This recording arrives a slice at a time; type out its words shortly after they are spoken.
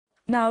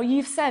Now,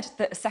 you've said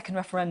that a second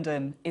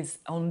referendum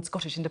on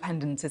Scottish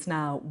independence is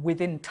now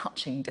within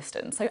touching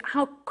distance. So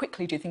how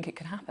quickly do you think it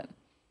could happen?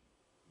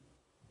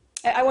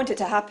 I want it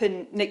to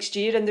happen next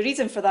year, and the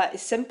reason for that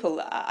is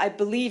simple. I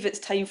believe it's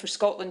time for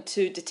Scotland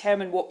to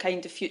determine what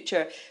kind of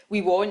future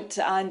we want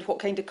and what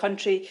kind of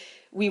country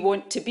we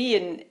want to be.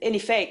 And in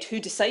effect, who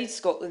decides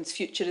Scotland's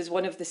future is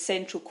one of the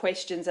central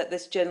questions at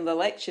this general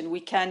election.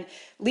 We can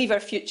leave our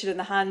future in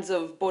the hands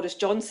of Boris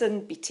Johnson,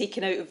 be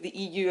taken out of the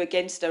EU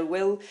against our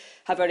will,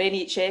 have our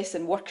NHS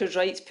and workers'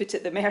 rights put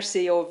at the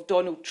mercy of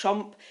Donald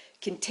Trump,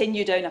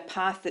 continue down a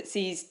path that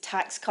sees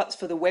tax cuts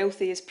for the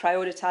wealthiest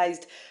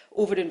prioritised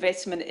over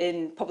investment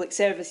in public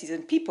services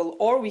and people,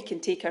 or we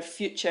can take our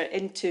future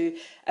into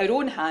our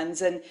own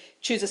hands and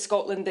choose a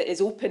Scotland that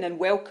is open and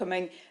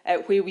welcoming,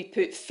 where we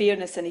put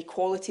fairness and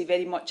equality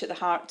very much at the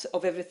heart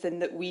of everything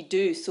that we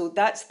do. So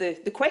that's the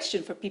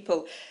question for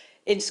people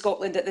in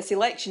Scotland at this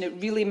election. It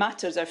really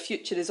matters. Our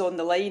future is on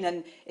the line,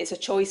 and it's a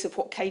choice of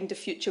what kind of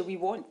future we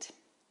want.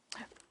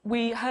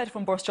 We heard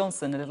from Boris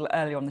Johnson a little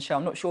earlier on the show.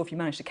 I'm not sure if you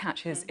managed to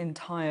catch his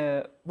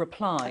entire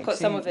reply to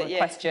the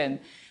question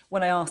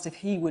when I asked if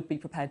he would be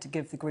prepared to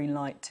give the green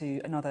light to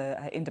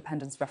another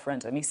independence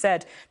referendum. He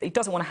said that he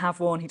doesn't want to have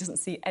one. He doesn't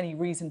see any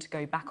reason to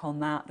go back on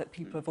that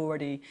people have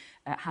already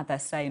had their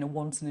say in a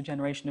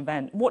once-in-a-generation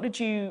event. What did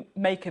you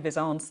make of his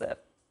answer?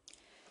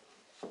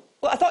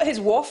 Well, I thought his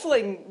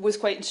waffling was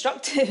quite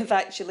instructive,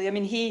 actually. I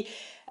mean, he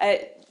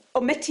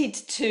omitted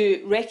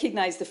to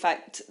recognise the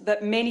fact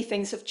that many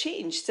things have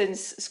changed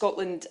since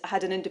Scotland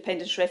had an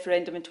independence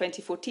referendum in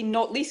 2014.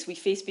 Not least, we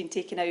faced being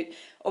taken out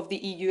of the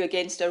EU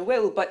against our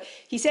will. But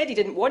he said he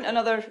didn't want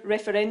another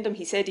referendum.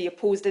 He said he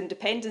opposed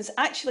independence.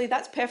 Actually,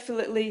 that's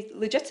perfectly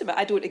legitimate.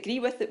 I don't agree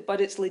with it,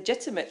 but it's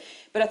legitimate.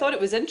 But I thought it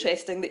was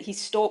interesting that he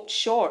stopped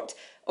short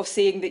of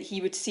saying that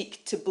he would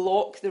seek to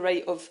block the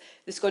right of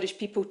the Scottish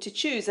people to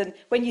choose. And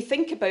when you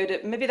think about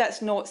it, maybe that's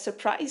not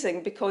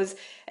surprising, because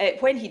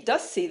when he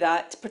does say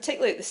that,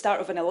 particularly at the start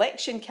of an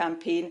election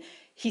campaign,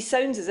 he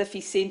sounds as if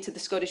he's saying to the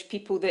Scottish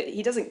people that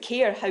he doesn't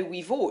care how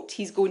we vote.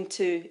 He's going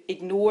to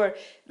ignore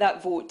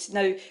that vote.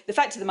 Now, the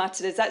fact of the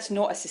matter is that's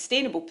not a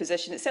sustainable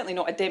position. It's certainly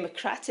not a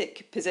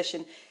democratic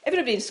position.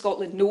 Everybody in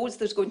Scotland knows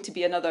there's going to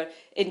be another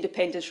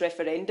independence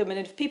referendum. And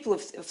if people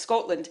of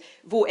Scotland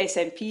vote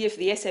SNP, if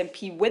the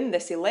SNP win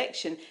this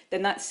election,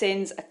 then that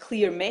sends a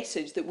clear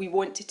message that we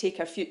want to take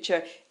our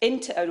future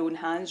into our own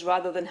hands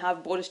rather than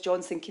have Boris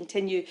Johnson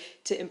continue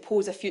to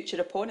impose a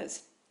future upon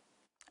us.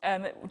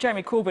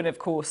 Jeremy Corbyn, of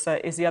course,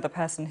 is the other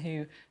person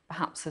who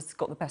perhaps has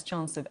got the best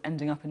chance of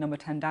ending up in number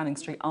 10 Downing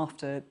Street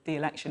after the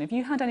election. Have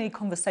you had any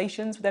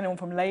conversations with anyone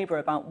from Labour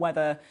about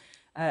whether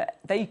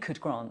they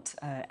could grant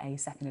a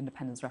second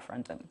independence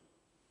referendum?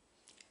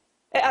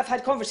 I've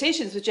had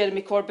conversations with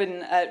Jeremy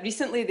Corbyn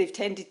recently. They've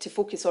tended to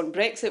focus on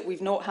Brexit.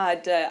 We've not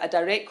had a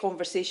direct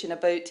conversation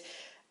about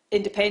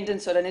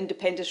independence or an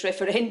independence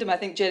referendum. I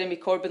think Jeremy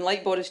Corbyn,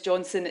 like Boris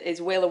Johnson,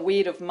 is well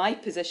aware of my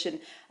position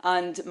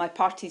and my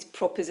party's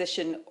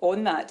proposition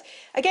on that.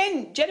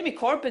 Again, Jeremy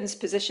Corbyn's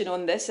position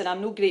on this, and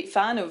I'm no great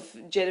fan of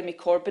Jeremy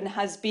Corbyn,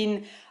 has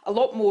been a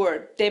lot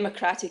more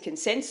democratic and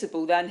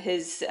sensible than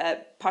his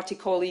party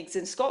colleagues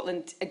in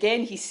Scotland.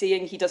 Again, he's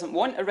saying he doesn't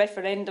want a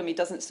referendum, he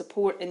doesn't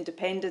support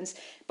independence,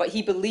 but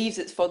he believes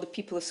it's for the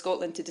people of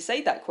Scotland to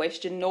decide that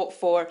question, not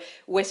for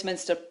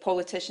Westminster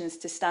politicians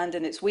to stand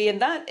in its way.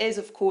 And that is,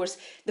 of course,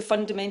 the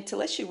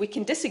fundamental issue. We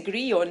can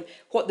disagree on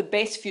what the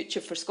best future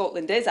for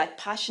Scotland is. I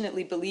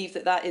passionately believe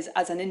that that is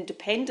as an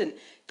independent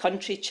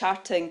country,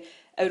 charting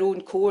our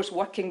own course,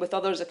 working with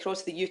others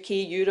across the UK,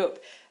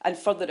 Europe and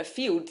further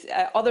afield.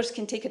 Others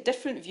can take a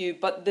different view,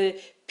 but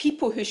the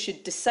people who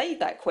should decide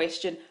that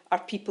question are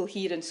people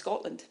here in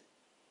Scotland.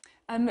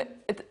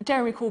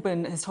 Jeremy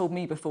Corbyn has told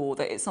me before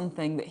that it's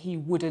something that he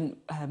wouldn't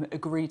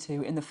agree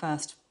to in the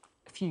first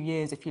few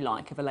years, if you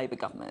like, of a Labour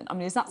government. I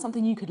mean, is that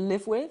something you could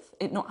live with,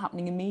 it not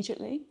happening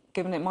immediately,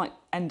 given it might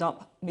end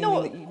up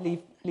meaning that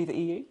you leave the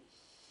EU?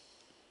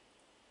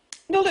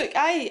 No, look,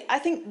 I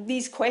think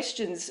these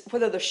questions,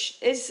 whether there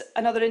is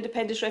another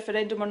independence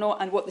referendum or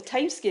not and what the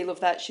timescale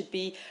of that should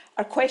be,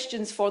 are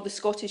questions for the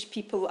Scottish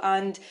people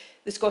and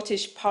the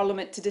Scottish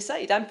Parliament to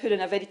decide. I'm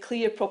putting a very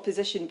clear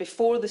proposition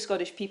before the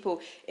Scottish people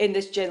in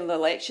this general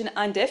election,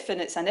 and if, and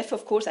it's an if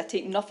of course, I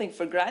take nothing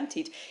for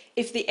granted,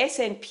 if the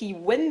SNP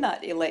win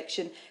that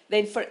election,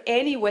 then for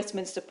any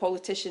Westminster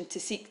politician to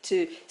seek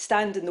to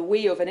stand in the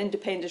way of an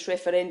independence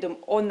referendum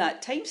on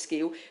that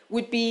timescale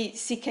would be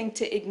seeking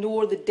to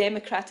ignore the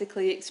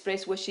democratically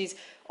expressed wishes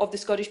of the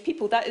Scottish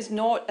people. That is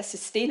not a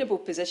sustainable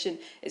position,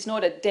 it's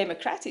not a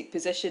democratic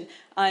position,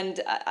 and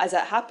as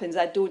it happens,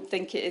 I don't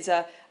think it is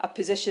a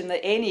position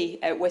that any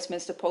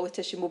Westminster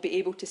politician will be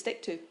able to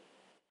stick to.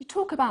 You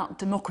talk about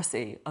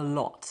democracy a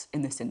lot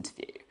in this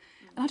interview,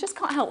 and I just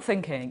can't help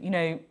thinking, you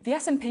know, the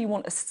SNP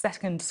want a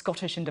second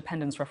Scottish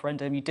independence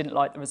referendum, you didn't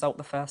like the result of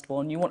the first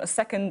one, you want a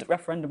second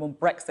referendum on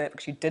Brexit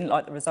because you didn't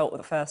like the result of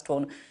the first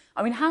one.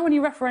 I mean, how many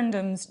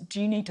referendums do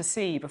you need to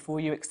see before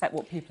you accept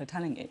what people are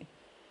telling you?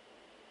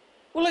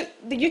 Well, look,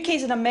 the UK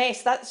is in a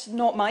mess. That's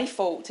not my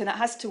fault, and it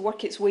has to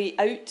work its way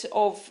out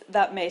of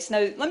that mess.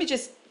 Now, let me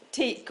just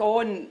take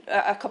on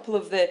a couple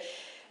of the,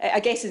 I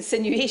guess,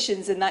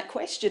 insinuations in that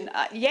question.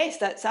 Yes,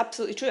 that's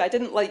absolutely true. I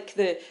didn't like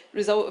the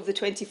result of the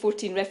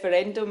 2014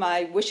 referendum.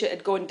 I wish it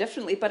had gone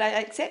differently, but I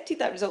accepted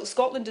that result.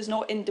 Scotland is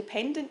not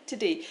independent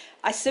today.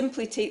 I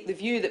simply take the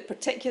view that,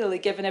 particularly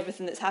given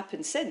everything that's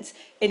happened since,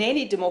 in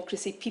any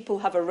democracy, people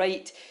have a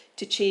right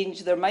to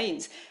change their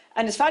minds.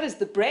 And as far as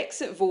the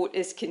Brexit vote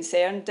is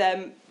concerned,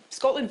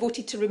 Scotland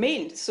voted to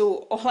remain.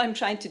 So all I'm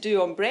trying to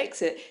do on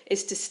Brexit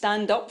is to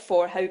stand up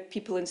for how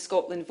people in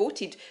Scotland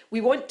voted.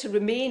 We want to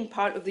remain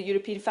part of the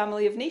European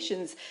family of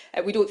nations.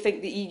 We don't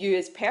think the EU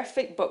is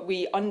perfect, but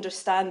we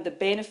understand the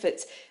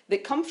benefits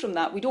that come from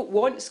that. We don't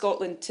want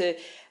Scotland to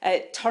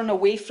turn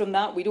away from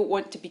that. We don't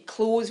want to be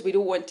closed. We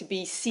don't want to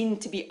be seen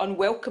to be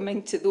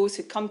unwelcoming to those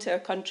who come to our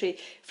country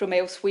from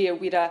elsewhere.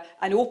 We're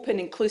an open,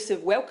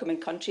 inclusive, welcoming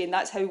country, and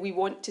that's how we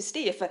want to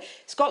stay. If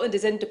Scotland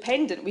is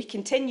independent, we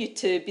continue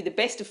to be the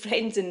best of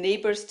friends and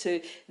neighbours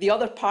to the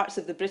other parts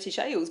of the British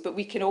Isles, but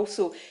we can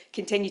also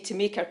continue to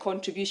make our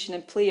contribution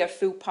and play our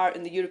full part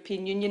in the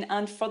European Union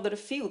and further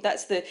afield.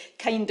 That's the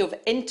kind of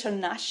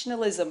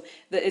internationalism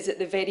that is at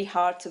the very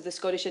heart of the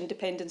Scottish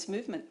independence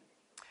movement.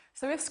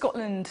 So if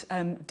Scotland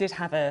did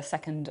have a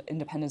second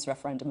independence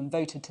referendum and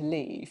voted to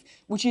leave,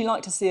 would you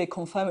like to see a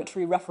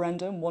confirmatory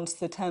referendum once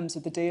the terms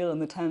of the deal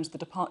and the terms of the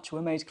departure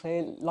were made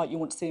clear, like you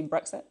want to see in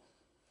Brexit?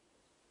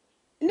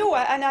 No,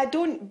 and I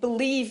don't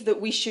believe that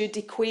we should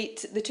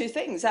equate the two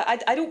things. I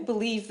don't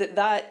believe that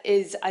that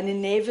is an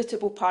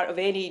inevitable part of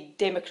any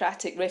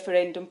democratic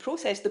referendum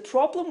process. The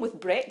problem with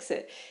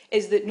Brexit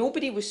is that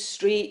nobody was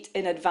straight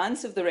in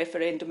advance of the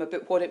referendum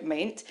about what it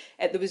meant.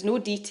 There was no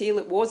detail.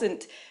 It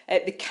wasn't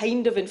the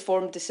kind of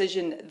informed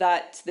decision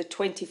that the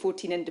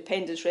 2014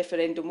 independence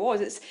referendum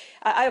was.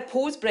 I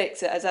oppose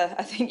Brexit, as I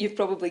think you've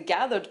probably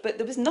gathered, but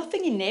there was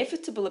nothing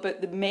inevitable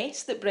about the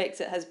mess that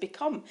Brexit has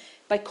become.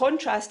 By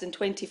contrast, in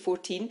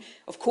 2014,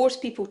 of course,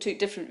 people took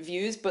different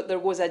views, but there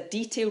was a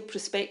detailed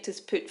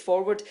prospectus put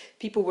forward.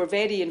 People were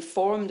very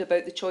informed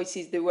about the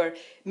choices they were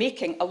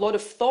making. A lot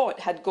of thought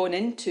had gone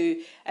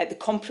into the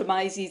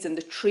compromises and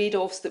the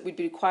trade-offs that would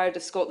be required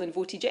if Scotland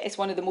voted yes.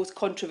 One of the most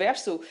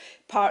controversial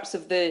parts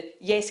of the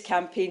Yes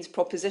campaign's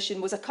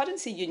proposition was a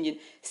currency union,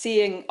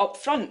 saying up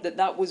front that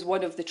that was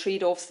one of the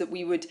trade-offs that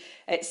we would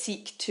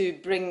seek to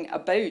bring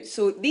about.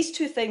 So these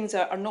two things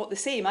are not the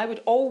same. I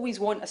would always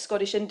want a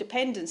Scottish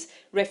independence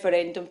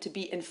referendum to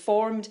be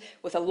informed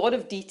with a lot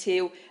of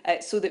detail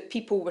so that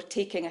people were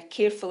taking a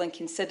careful and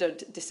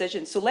considered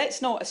decision. So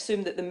let's not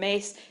assume that the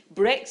mess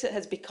Brexit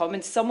has become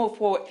and some of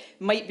what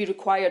might be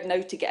required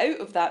now to get out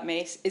of that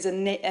mess is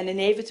an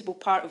inevitable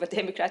part of a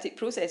democratic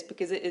process,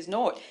 because it is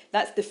not.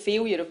 That's the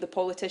failure of the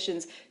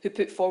politicians who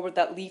put forward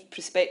that Leave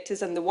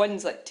prospectus and the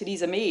ones like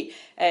Theresa May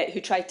who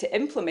tried to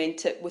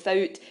implement it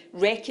without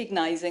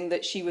recognising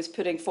that she was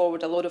putting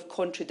forward a lot of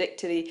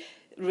contradictory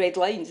red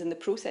lines in the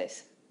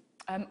process.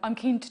 I'm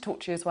keen to talk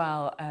to you as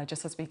well,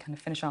 just as we kind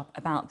of finish up,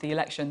 about the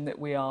election that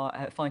we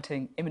are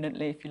fighting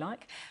imminently, if you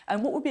like.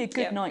 And what would be a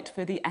good night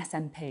for the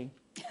SNP?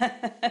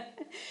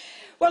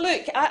 Well,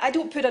 look, I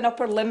don't put an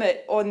upper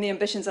limit on the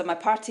ambitions of my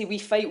party. We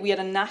fight. We are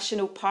a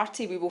national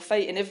party. We will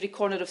fight in every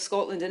corner of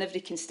Scotland and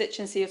every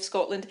constituency of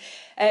Scotland.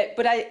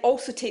 But I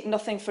also take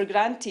nothing for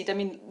granted. I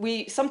mean,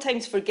 we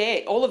sometimes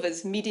forget, all of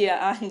us, media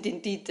and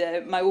indeed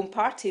my own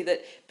party,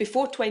 that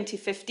before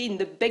 2015,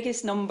 the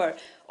biggest number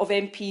of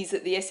MPs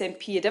that the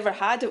SNP had ever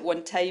had at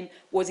one time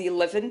was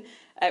 11.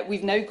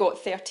 We've now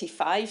got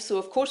 35, so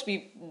of course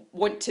we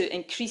want to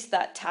increase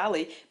that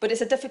tally, but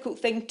it's a difficult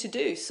thing to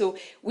do. So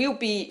we'll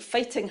be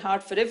fighting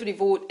hard for every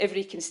vote,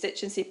 every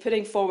constituency,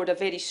 putting forward a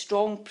very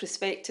strong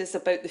prospectus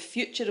about the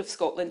future of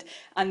Scotland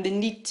and the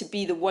need to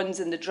be the ones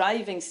in the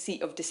driving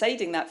seat of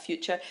deciding that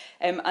future,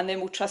 and then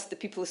we'll trust the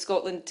people of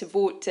Scotland to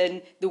vote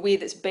in the way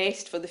that's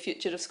best for the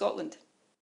future of Scotland.